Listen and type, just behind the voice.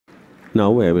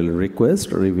Now I will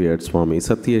request Revered Swami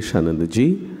Satyeshananda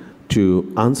ji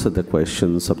to answer the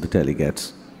questions of the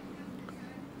delegates.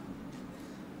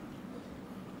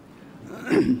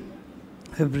 I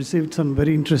have received some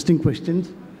very interesting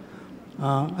questions.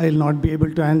 I will not be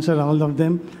able to answer all of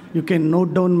them. You can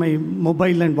note down my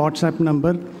mobile and WhatsApp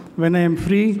number. When I am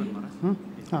free,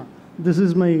 this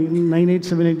is my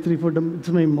 98783. It's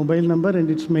my mobile number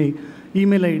and it's my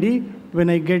email ID. When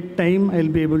I get time, I'll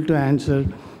be able to answer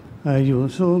you.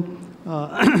 So,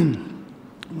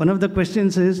 one of the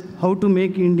questions is how to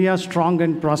make India strong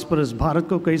and prosperous. Bharat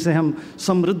ko kaise hum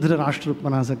samruddh rashtra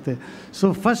bana sakte.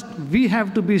 So first, we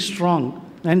have to be strong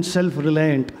and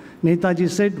self-reliant. Netaji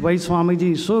said, why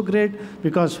Swamiji is so great?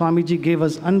 Because Swamiji gave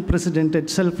us unprecedented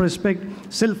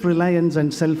self-respect, self-reliance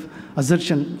and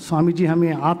self-assertion. Swamiji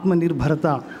hame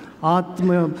atma-nirbharata,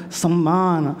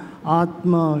 atma-samman,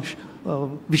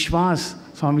 atma-vishwas,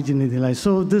 Swamiji ne dilai.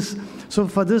 So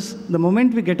for this, the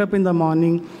moment we get up in the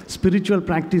morning, spiritual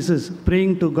practices,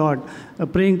 praying to God,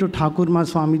 praying to Thakur Ma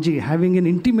Swamiji, having an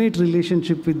intimate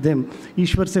relationship with them,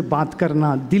 Ishwar se baat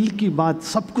karna, dil ki baat,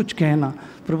 sab kuch कहना,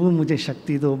 प्रभु मुझे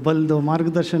शक्ति दो, बल दो,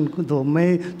 मार्गदर्शन दो,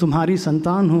 मैं तुम्हारी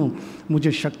संतान हूँ,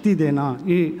 मुझे शक्ति देना,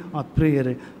 ये प्रेयर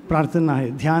है, प्रार्थना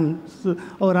है, ध्यान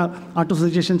और ऑटो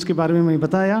सजेशंस के बारे में मैं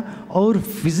बताया. और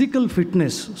physical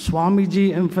fitness, Swami ji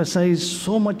emphasise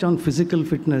so much on physical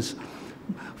fitness.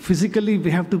 Physically,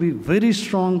 we have to be very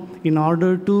strong in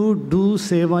order to do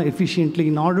seva efficiently.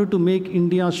 In order to make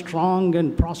India strong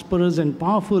and prosperous and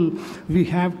powerful, we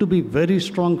have to be very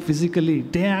strong physically.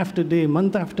 Day after day,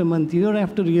 month after month, year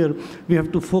after year, we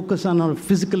have to focus on our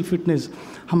physical fitness.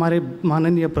 हमारे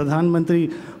माननीय प्रधानमंत्री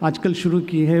आजकल शुरू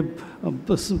की है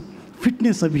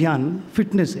fitness abhiyan,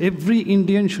 fitness. Every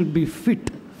Indian should be fit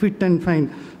and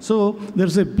fine. So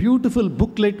there's a beautiful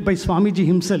booklet by Swamiji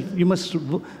himself. You must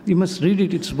read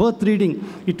it. It's worth reading.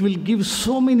 It will give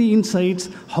so many insights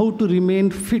how to remain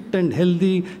fit and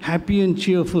healthy, happy and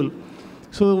cheerful.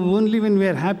 So only when we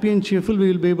are happy and cheerful,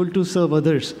 we will be able to serve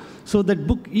others. So that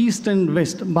book, East and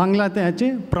West, Bangla te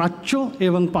ache, Pracho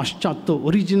evang Paschatto,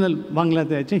 original Bangla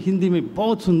te ache, Hindi mein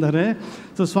bahut sundar hai.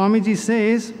 So Swamiji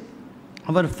says,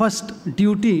 our first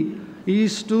duty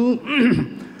is to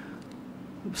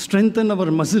strengthen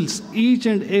our muscles. Each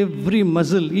and every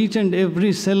muscle, each and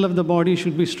every cell of the body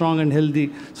should be strong and healthy.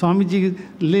 Swamiji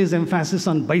lays emphasis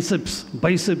on biceps.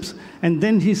 And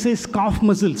then he says calf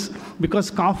muscles, because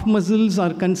calf muscles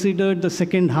are considered the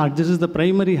second heart. This is the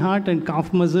primary heart and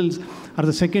calf muscles are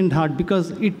the second heart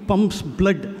because it pumps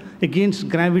blood against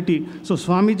gravity. So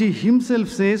Swamiji himself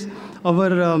says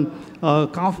our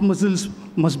calf muscles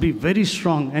must be very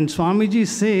strong. And Swamiji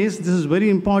says, this is very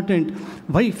important,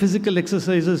 why physical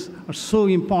exercises are so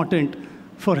important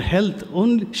for health.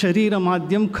 Only Sharira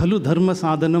Madhyam Khalu Dharma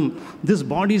Sadhanam. This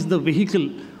body is the vehicle.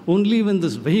 Only when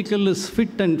this vehicle is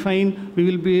fit and fine, we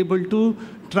will be able to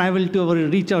travel to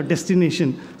reach our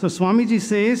destination. So Swamiji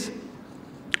says,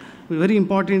 very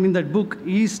important in that book,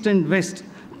 East and West,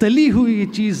 Tali hui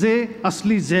cheeze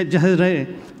asli zahar hai.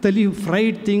 Tali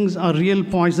fried things are real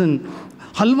poison.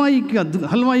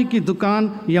 हलवाई की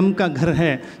दुकान यम का घर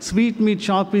है. Sweet meat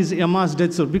shop is Yama's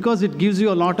death zone because it gives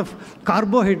you a lot of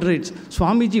carbohydrates.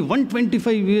 Swamiji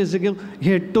 125 years ago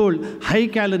he had told high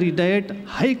calorie diet,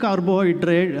 high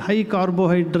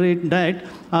carbohydrate diet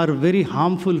are very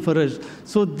harmful for us.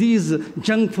 So these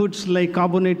junk foods like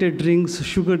carbonated drinks,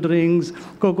 sugar drinks,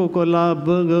 Coca-Cola,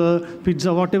 burger,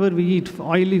 pizza, whatever we eat,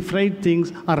 oily fried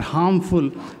things are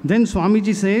harmful. Then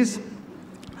Swamiji says,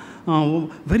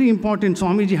 very important,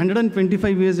 Swamiji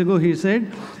 125 years ago he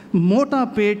said, मोटा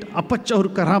पेट अपच और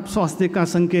खराब स्वास्थ्य का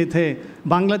संकेत है.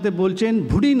 बांग्लाते बोलचेन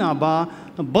भुड़ी ना बा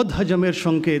बद हजमेर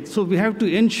संकेत. So we have to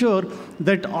ensure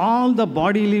that all the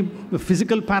bodily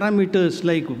physical parameters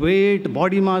like weight,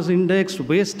 body mass index,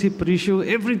 waist hip ratio,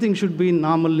 everything should be in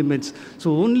normal limits.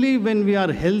 So only when we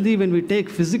are healthy, when we take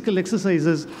physical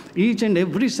exercises, each and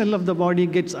every cell of the body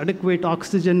gets adequate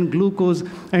oxygen, glucose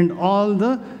and all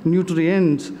the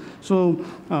nutrients. So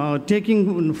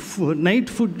taking night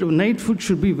food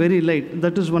should be very light.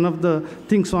 That is one of the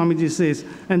things Swamiji says.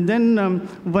 And then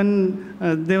when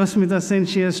Devasmita Sen,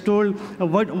 she has told,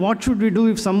 what should we do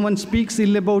if someone speaks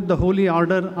ill about the holy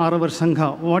order or our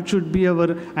Sangha? What should be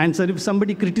our answer? If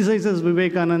somebody criticizes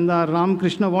Vivekananda or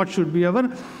Ramakrishna, what should be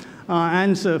our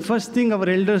answer? First thing our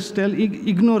elders tell,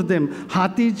 ignore them.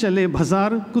 Hati chale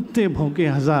bhazar, kutte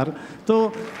bhauke hazar.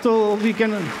 So we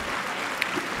can...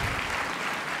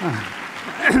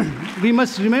 we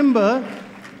must remember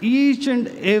each and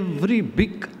every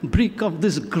big brick of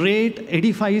this great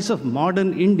edifice of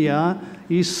modern India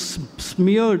is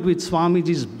smeared with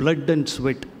Swamiji's blood and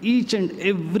sweat. Each and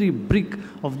every brick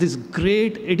of this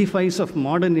great edifice of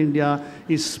modern India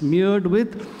is smeared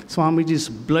with Swamiji's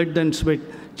blood and sweat.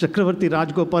 Chakravarti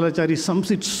Rajgopalachari sums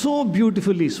it so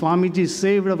beautifully. Swamiji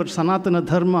saved our Sanatana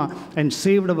Dharma and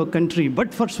saved our country.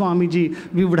 But for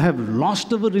Swamiji, we would have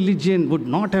lost our religion, would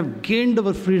not have gained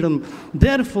our freedom.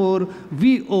 Therefore,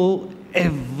 we owe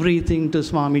everything to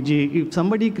Swamiji. If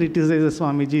somebody criticizes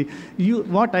Swamiji,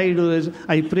 what I do is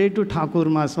I pray to Thakur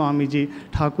Ma Swamiji,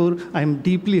 Thakur, I am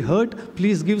deeply hurt.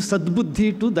 Please give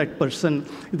sadbuddhi to that person.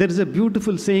 There is a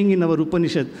beautiful saying in our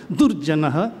Upanishad,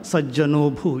 Durjanaha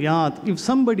sajjano bhuyat. If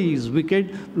somebody is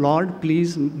wicked, Lord,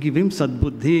 please give him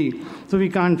sadbuddhi. So we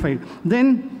can't find.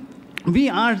 Then we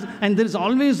are, and there is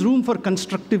always room for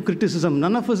constructive criticism.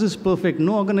 None of us is perfect.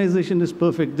 No organization is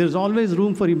perfect. There is always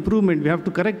room for improvement. We have to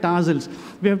correct ourselves.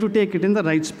 We have to take it in the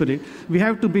right spirit. We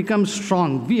have to become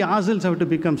strong. We ourselves have to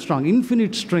become strong.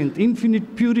 Infinite strength,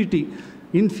 infinite purity,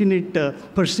 infinite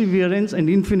perseverance, and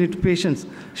infinite patience.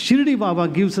 Shirdi Baba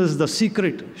gives us the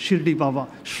secret. Shirdi Baba,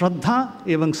 Shraddha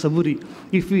evang Saburi.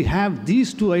 If we have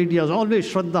these two ideas,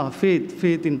 always Shraddha,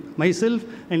 faith in myself,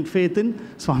 and faith in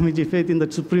Swamiji, faith in the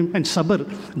Supreme, and Sabar,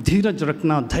 Dheeraj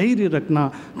Rakna, Dhairya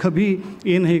Rakna, Kabhi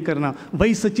ye nahi karna. Why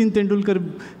Sachin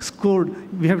Tendulkar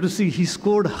scored, we have to see, he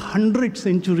scored 100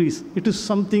 centuries. It is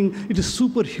something, it is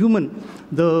superhuman.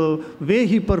 The way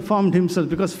he performed himself,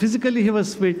 because physically he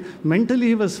was fit, mentally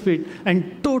he was fit,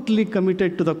 and totally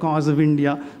committed to the cause of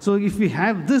India. So if we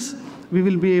have this, we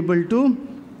will be able to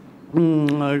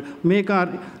make our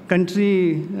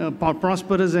country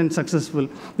prosperous and successful.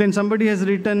 Then somebody has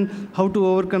written how to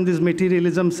overcome this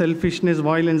materialism, selfishness,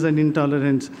 violence, and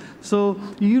intolerance. So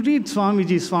you read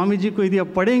Swamiji. Swamiji को यदि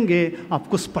आप पढ़ेंगे,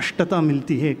 आपको स्पष्टता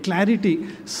मिलती है, clarity,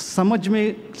 समझ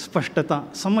में स्पष्टता,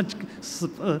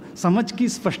 समझ की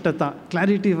स्पष्टता,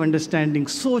 clarity of understanding,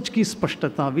 सोच की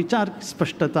स्पष्टता, विचार की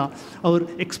स्पष्टता, और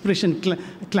expression,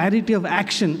 clarity of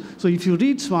action. So if you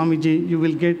read Swamiji, you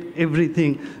will get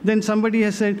everything. Then somebody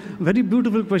has said, very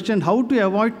beautiful question, how to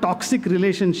avoid toxic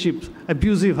relationships,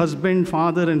 abusive husband,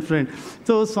 father, and friend.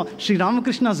 So Sri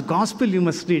Ramakrishna's gospel you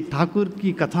must read. Thakur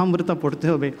ki kathamrita पढ़ते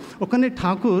होबे. ওখানে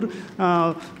ঠাকুর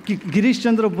गिरीश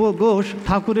चंद्र घोष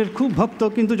ठाकुरेर खूब भक्त,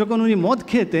 किंतु যখন উনি মদ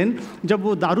খেতেন, जब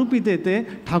वो दारू पीते थे,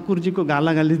 ठाकुर जी को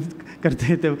गालागाली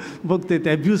करते थे, बकते थे,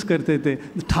 अब्यूज करते थे.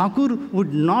 Thakur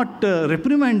would not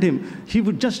reprimand him. He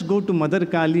would just go to Mother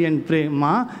Kali and pray,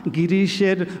 Ma,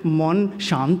 गिरीशेर मन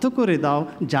शांत करे दाओ,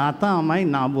 जाता আমায়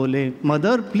না বলে.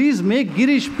 Mother, please make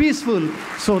Girish peaceful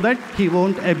so that he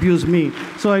won't abuse me.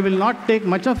 So I will not take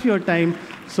much of your time.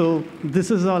 So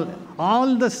this is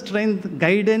all the strength,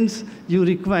 guidance you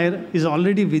require is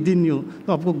already within you.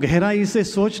 तो आपको गहराई से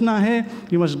सोचना है.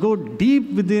 You must go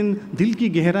deep within. दिल की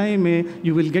गहराई में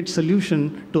you will get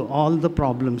solution to all the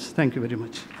problems. Thank you very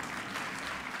much.